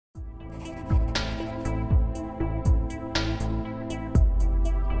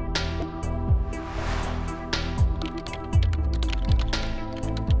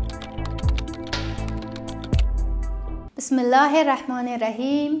بسم الله الرحمن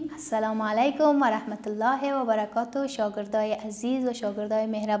الرحیم. السلام علیکم و رحمت الله و برکاته. شاگردای عزیز و شاگردای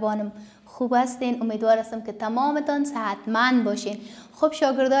مهربانم خوب هستین؟ امیدوار هستم که تمامتان صحتمند باشین. خب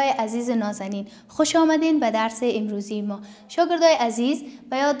شاگردای عزیز نازنین، خوش آمدین به درس امروزی ما. شاگردای عزیز،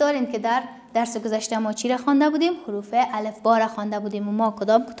 به یاد دارین که در درس گذشته ما چی را خوانده بودیم؟ حروف الفبا را خوانده بودیم و ما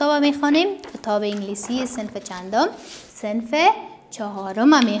کدام کتاب میخوانیم؟ کتاب انگلیسی صنف چندم؟ صنف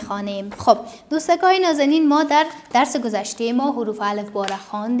چهارم میخوانیم. خب دوستکای نازنین، ما در درس گذشته ما حروف الفبا را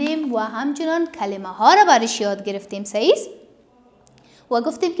خواندیم و همچنان کلمه ها را برش یاد گرفتیم. صحیح؟ و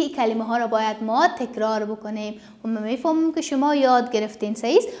گفتیم که این کلمه ها را باید ما تکرار بکنیم و ما میفهمیم که شما یاد گرفتین.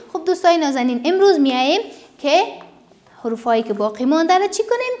 صحیح؟ خب دوستای نازنین، امروز میاییم که حروف هایی که باقی مانده را چی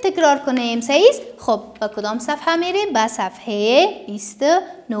کنیم؟ تکرار کنیم. صحیح؟ خب به کدام صفحه میریم؟ به صفحه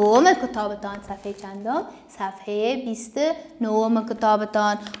 29 کتابتان. صفحه چندم؟ صفحه 29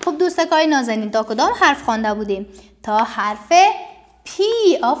 کتابتان. خب دوستکای نازنین، تا کدام حرف خوانده بودیم؟ تا حرف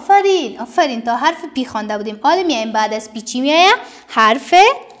پی. آفرین آفرین، تا حرف پی خوانده بودیم. حالا میایم بعد از پی چی میایه؟ حرف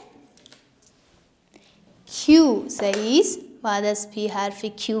کیو. صحیح؟ بعد از پی حرف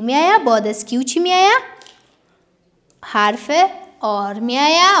کیو میایه. بعد از کیو چی میایه؟ حرف آر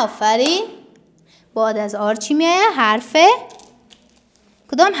میایه. آفرین. بعد از آر چی میایه؟ حرف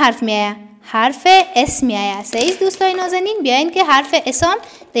کدام حرف میایه؟ حرف اس میایه. صحیح دوستای نازنین؟ بیاین که حرف اس هم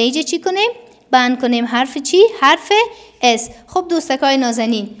در اینجا چی کنیم؟ بند کنیم. حرف چی؟ حرف اس. خب دوستکای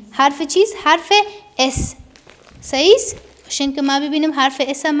نازنین، حرف چیز؟ حرف اس. صحیح؟ باشین که ما ببینیم حرف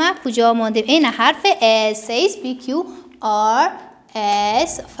اس ما کجا ماندیم. این حرف اس. صحیح؟ بی کیو آر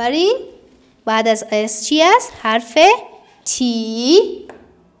اس. آفرین. بعد از اس چی است؟ حرف تی.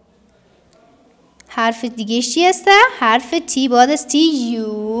 حرف دیگه چی است؟ حرف تی. بعد از تی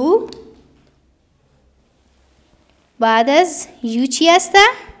یو. بعد از یو چی است؟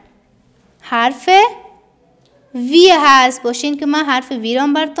 حرف وی هست. باشین که من حرف وی را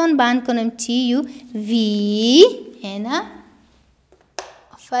براتون بند کنم. تی یو وی. اینا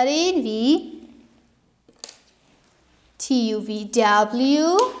آفرین. وی. تی یو وی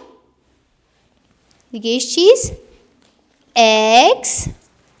دبلیو. دیگه چیز؟ X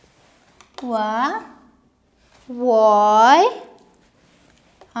و Y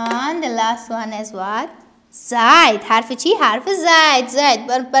and the last one is what? زید. حرف چی؟ حرف زید.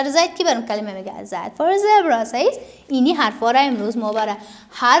 زید بر زید کی برام کلمه میگه؟ زید for zebra. صحیح؟ اینی حرفا را امروز ما برای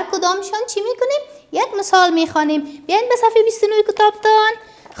هر کدامشان چی میکنیم؟ یک مثال میخوانیم. بیاین به صفحه 29 کتابتان.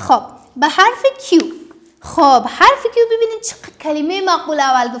 خب به حرف Q. خب حرف Q ببینید چقدر کلمه مقبول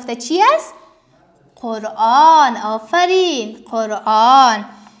اول گفته. چی است؟ قرآن. آفرین. قرآن.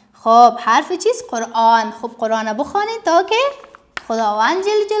 خب حرف چیست؟ قرآن. خب قرآن بخوانید تا که خداوند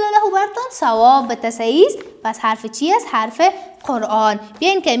جل جلاله براتون ثواب بده. صحیح؟ پس حرف چی است؟ حرف قرآن.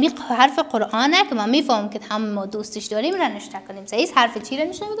 بیاین که این حرف قرآنه که ما میفهمم که هم ما دوستش داریم را نوشته کنیم. صحیح؟ حرف چی را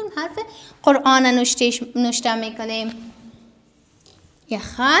نوشته میکنیم؟ حرف قرآن نوشته میکنیم. یک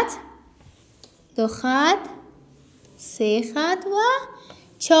خط، دو خط، سه خط و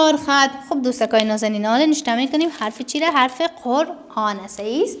 4 خط. خب دوستکای نازنین، حالا نوشته میکنیم حرف چی را؟ حرف قرآن.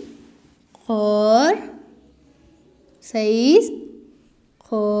 صحیح؟ صحیح؟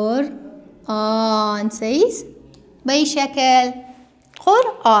 قرآن. صحیح؟ به این شکل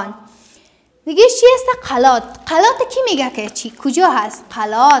قرآن. دیگه چی است؟ قلات. قلات کی میگه که چی؟ کجا هست؟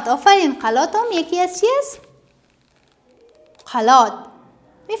 قلات. آفرین. قلات هم یکی از چی است؟ قلات.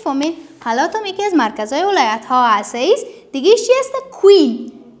 میفهمین؟ قلات هم یکی از مرکزهای ولایت ها هست. صحیح؟ دیگه چی است؟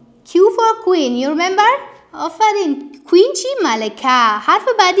 کوین. Q for queen. You remember? آفرین. کوین چی؟ ملکه. حرف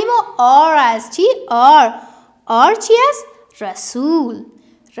بعدی ما R است. چی؟ R چی است؟ رسول.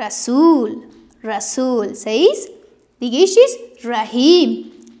 رسول. رسول. صحیح؟ دیگه چیست؟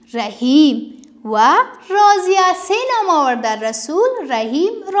 رحیم. رحیم و راضیه. 3 نام آورده. رسول،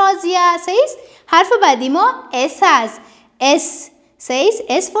 رحیم، راضیه. صحیح؟ حرف بعدی ما S است. S.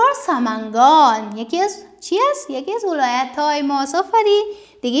 صحیح؟ S for سمنگان. یکی از چی است؟ یکی از ولایت های ماست. آفرین.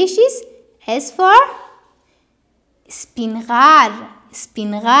 دیگه چیست؟ S for اسپینغر.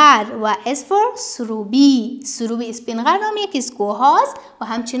 اسپینغر و S for سروبی. سروبی. اسپینغر نام یکی از کوه هاست و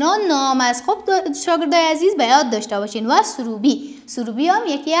همچنان نام است. خب شاگردای عزیز به یاد داشته باشین. و سروبی. سروبی هم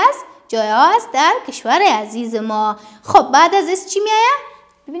یکی از جای ها است در کشور عزیز ما. خب بعد از اس چی میایه؟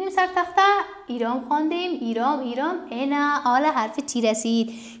 ببینیم سر تخته. ایران خواندیم. ایران. اینا حالا حرف تی رسید.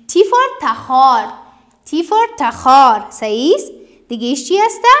 T for تخار. T for تخار. صحیح؟ دیگه چی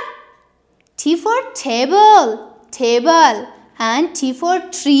هسته؟ T for table. Table. And T for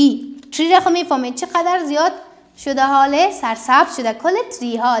tree. tree را خب میفهمید چقدر زیاد شده حاله سرسبز شده کل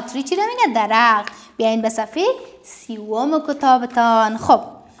تری ها. تری چی را میگه؟ درخت. بیاین به صفحه 30 کتابتان. خب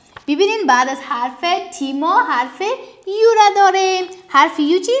ببینین بعد از حرف تی ما حرف یو را داریم. حرف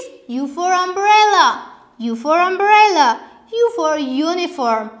یو چیست؟ U for umbrella. U for umbrella. U for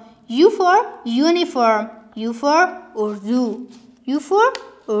uniform. U for uniform. U for اردو. U for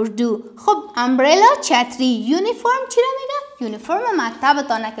اردو. خب امبرلا چتری. یونیفرم چی را میگه؟ یونیفرم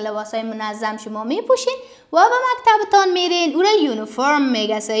مکتبتان که لباسای منظم شما میپوشین و به مکتبتان میرین، او را یونیفرم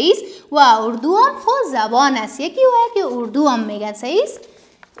میگه. صحیح. و اردو هم خود زبان است، یکی و یکی اردو هم میگه. صحیح.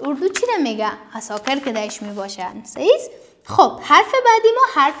 اردو چی را میگه؟ عساکر که دایش میباشن. صحیح. خب حرف بعدی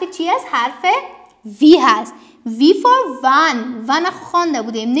ما حرف چی است؟ حرف وی هست. وی فور ون. ون خوانده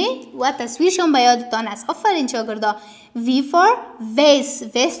بودیم نه؟ و تصویرشون به یادتان است. آفرین شاگردا. وی فور ویس.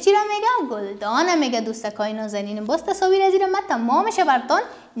 ویس چی را میگه؟ گلدان میگه دوستکای نازنین. باز تصاویر از این من تمامش براتون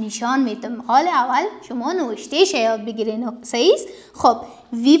نشان میدم. حال اول شما نوشتهش یاد بگیرین. صحیح. خب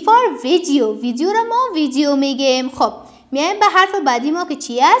وی فور ویدیو. ویدیو را ما ویدیو میگیم. خب میایم به حرف بعدی ما که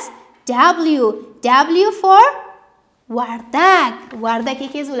چی است؟ W. W فور وردک. وردک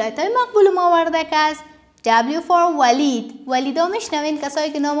یکی از ولایت‌های مقبول ما وردک است. W for ولید. ولیدا میشنوین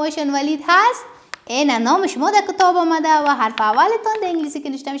کسایی که نامشون ولید هست؟ این نام شما در کتاب آمده و حرف اولتان در انگلیسی که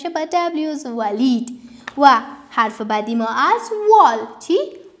نوشته میشه با W ولید. و حرف بعدی ما از وال. چی؟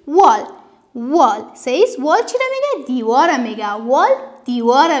 وال. وال. سیس وال چی را میگه؟ دیوار میگه. وال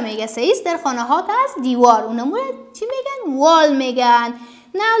دیوار میگه. سیس در خانه ها که هست دیوار اونمون چی میگن؟ وال میگن.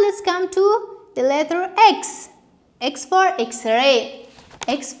 Now let's come to the letter X. X for X-ray.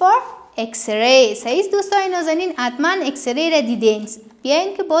 X for X-ray. صحیح دوستای نازنین، حتما X-ray را دیدین.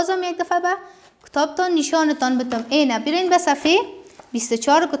 بیاین که بازم یک دفعه به کتابتان نشانتان بدم. اینه برین به صفحه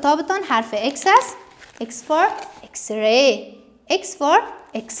 24 کتابتان حرف X است. X for X-ray. X for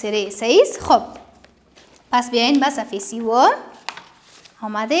X-ray. صحیح. خب پس بیاین به صفحه 30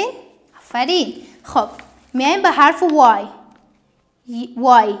 آمدین؟ آفرین. خب میایم به حرف Y.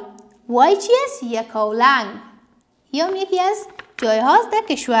 Y. Y چی است؟ یکاولنگ. یا یکی از جای هاست در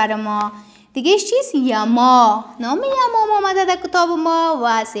کشور ما. دیگه چیست؟ یما. نام یما آمده در کتاب ما.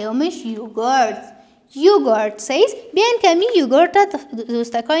 و سومش یوگورت. یوگورت. صحیح. بیاین کمی یوگورت را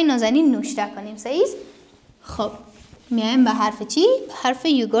دوستکای نازنین نوشته کنیم. صحیح. خب میایم به حرف چی؟ به حرف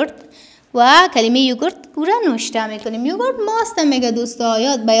یوگورت و کلمه یوگورت او را نوشته میکنیم. یوگورت ماست میگه دوستا،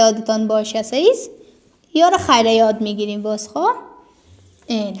 یاد به یادتان باشه. صحیح. یا را خیلی یاد میگیریم باز. خب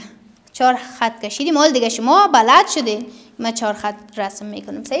این 4 خط کشیدیم. حال دیگه شما بلد شدین. ما 4 خط رسم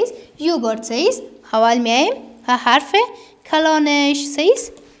میکنم. صحیح. یوگورت. صحیح. اول میایم به حرف کلانش. صحیح.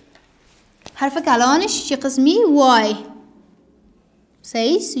 حرف کلانش چه قسمی؟ وای.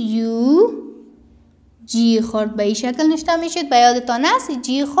 صحیح. یو جی خورد به این شکل نوشته میشد. به یادتان است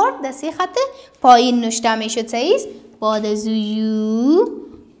جی خورد در 3 خط پایین نوشته میشد. صحیح. بعد از یو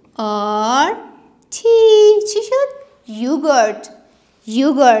آر تی چی شد؟ یوگورت.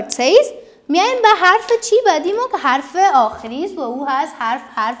 یوگورت. صحیح. میایم به حرف چی بعدی ما که حرف آخری است و او هست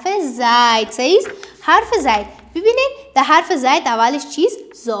حرف زید. صحیح. حرف زید. ببینید در حرف زید اولش چیست؟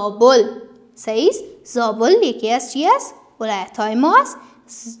 زابل. صحیح. زابل یکی از چی است؟ ولایت‌های ما است.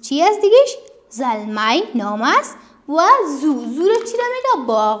 چی است دیگهش؟ زلمه نام است. و زو را چی را میگه؟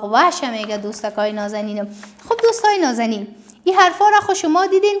 باغوش میگه دوستکای نازنینم. خب دوستای نازنین، این حرفا را خود شما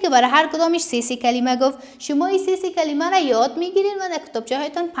دیدین که برای هر کدامش 3 کلمه گفت. شما این 3 کلمه را یاد میگیرین و در کتابچه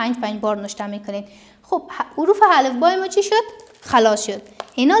هایتان 5 بار نوشته میکنین. خب حروف الفبای ما چی شد؟ خلاص شد.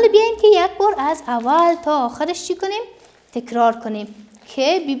 اینا رو بیاین که یک بار از اول تا آخرش چی کنیم؟ تکرار کنیم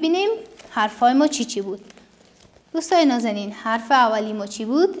که ببینیم حرفای ما چی بود. دوستای نازنین، حرف اولی ما چی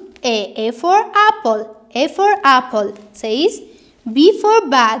بود؟ A for apple. A for apple. صحیح. B for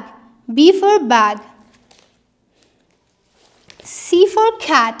bag. B for bag. C for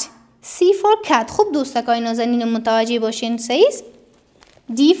cat. C for cat. خوب دوستکای نازنین متوجه باشین. صحیح.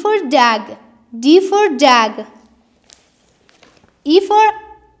 D for dog. D for dog. E for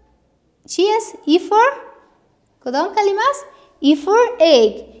چی است؟ E for کدام کلمه است؟ E for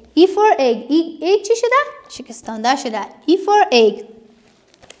egg. E for egg. egg چی شده؟ شکستانده شده. E for egg.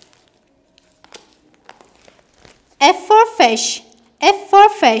 F for fish. F for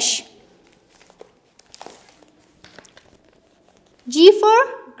fish. G for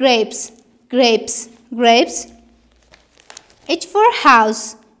grapes. Grapes. Grapes. H for house.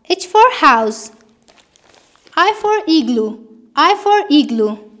 H for house. I for igloo. I for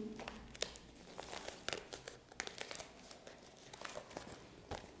igloo.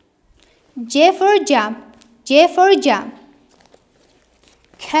 J for jump. J for jump.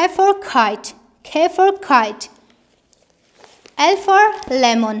 K for kite. K for kite. L for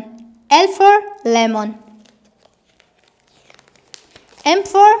lemon. L for lemon. M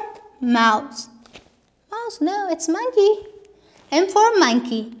for mouse. Mouse? No, it's monkey. M for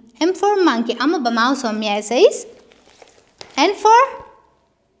monkey. M for monkey. اما به mouse هم میاد سیز. N for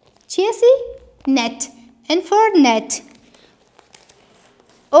چی هستی؟ net. N for net.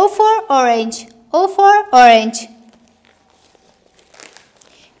 O for orange. O for orange.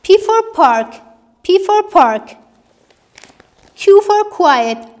 P for park. P for park. Q for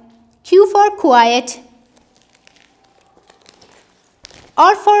quiet. Q for quiet.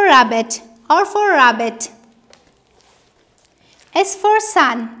 R for rabbit. R for rabbit. S for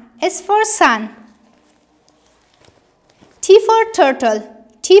sun. S for sun. T for turtle.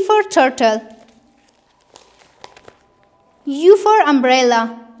 T for turtle. U for umbrella.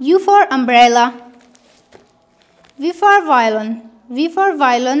 U for umbrella. V for violin. V for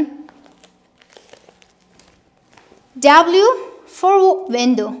violin. W for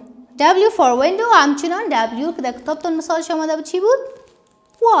window. W for window. همچنان W که در کتابتون مثال شما ده چی بود؟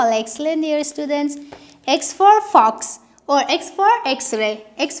 Wall. Excellent dear students. X for fox or X for X-ray.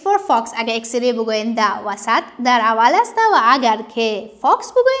 X for fox. اگر X-ray بگوین در وسط در اول است و اگر که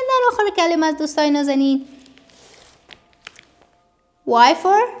fox بگوین در آخر کلمه است دوستای نازنین. Y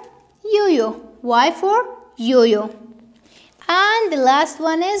for yo-yo. Y for yo-yo. And the last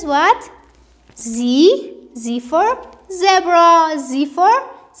one is what? Z. Z for zebra. Z for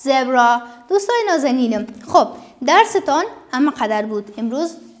zebra. دوستای نازنینم خب درستان اما قدر بود.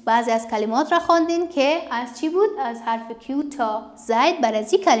 امروز بعضی از کلمات را خواندین که از چی بود؟ از حرف Q تا Z بر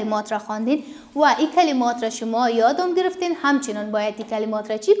از این کلمات را خواندین و این کلمات را شما یادم گرفتین. همچنان باید این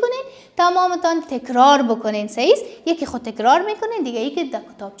کلمات را چی کنین؟ تمامتان تکرار بکنین. سیز یکی خود تکرار میکنین دیگه یکی در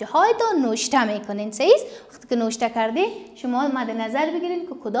کتابچه هایتان نوشته میکنین. سیز وقتی که نوشته کردین شما مد نظر بگیرین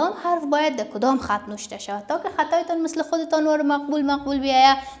که کدام حرف باید در کدام خط نوشته شود تا که خطایتان مثل خودتان و مقبول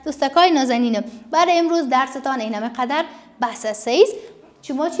بیاید. دوستکای نازنینم برای امروز درستان اینم قدر بس است. سیز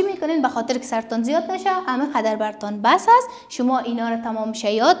شما چی میکنین؟ به خاطر که سرتان زیاد نشه همه قدر برتان بس است. شما اینا رو تمام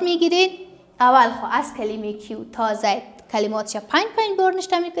یاد میگیرین. اول خب از کلمه Q تا Z کلماتش 5 بار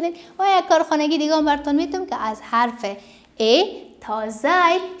نوشته میکنین و یک کار خانگی دیگه هم برتون میتونم که از حرف A تا Z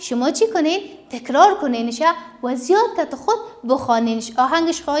شما چی کنین؟ تکرار کنینش و زیاد که خود بخوانینش.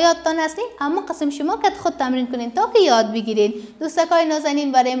 آهنگش یادتان هستین اما قسم شما که خود تمرین کنین تا که یاد بگیرین. دوستکای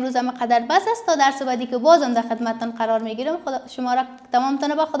نازنین برای امروز هم قدر بس است. تا درس بعدی که بازم در خدمتتان قرار میگیرم شما را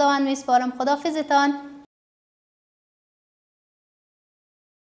تمامتان به خداوند میسپارم. خداحافظتان.